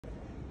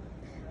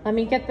let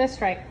me get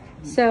this right.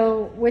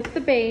 So with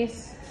the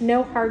base,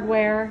 no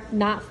hardware,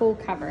 not full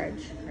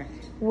coverage.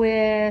 Correct.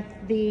 With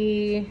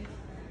the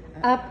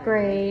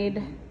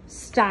upgrade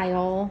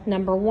style,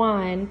 number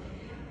 1,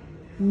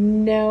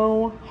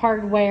 no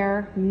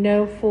hardware,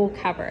 no full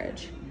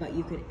coverage. But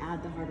you could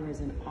add the hardware as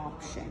an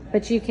option.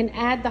 But you can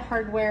add the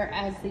hardware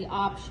as the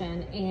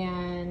option,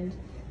 and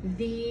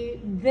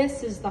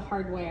this is the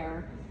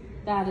hardware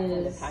that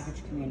is the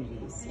package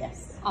communities,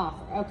 yes.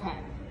 Offer, okay.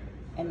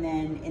 And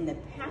then in the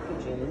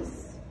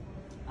packages,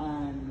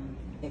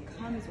 it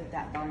comes with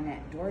that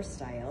Barnett door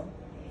style,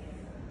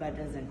 but it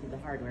doesn't include the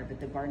hardware, but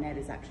the Barnett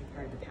is actually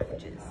part of the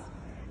packages.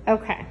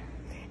 Okay.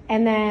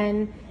 And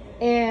then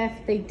if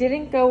they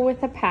didn't go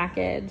with a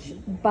package,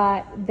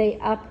 but they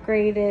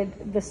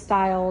upgraded the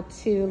style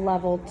to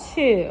level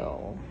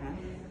 2,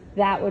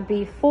 that would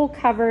be full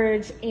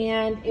coverage,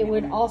 and it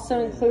would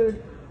also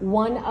include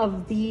one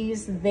of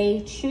these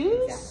they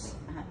choose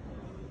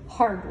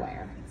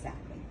hardware.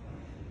 Exactly.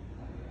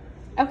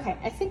 Okay,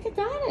 I think I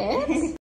got it.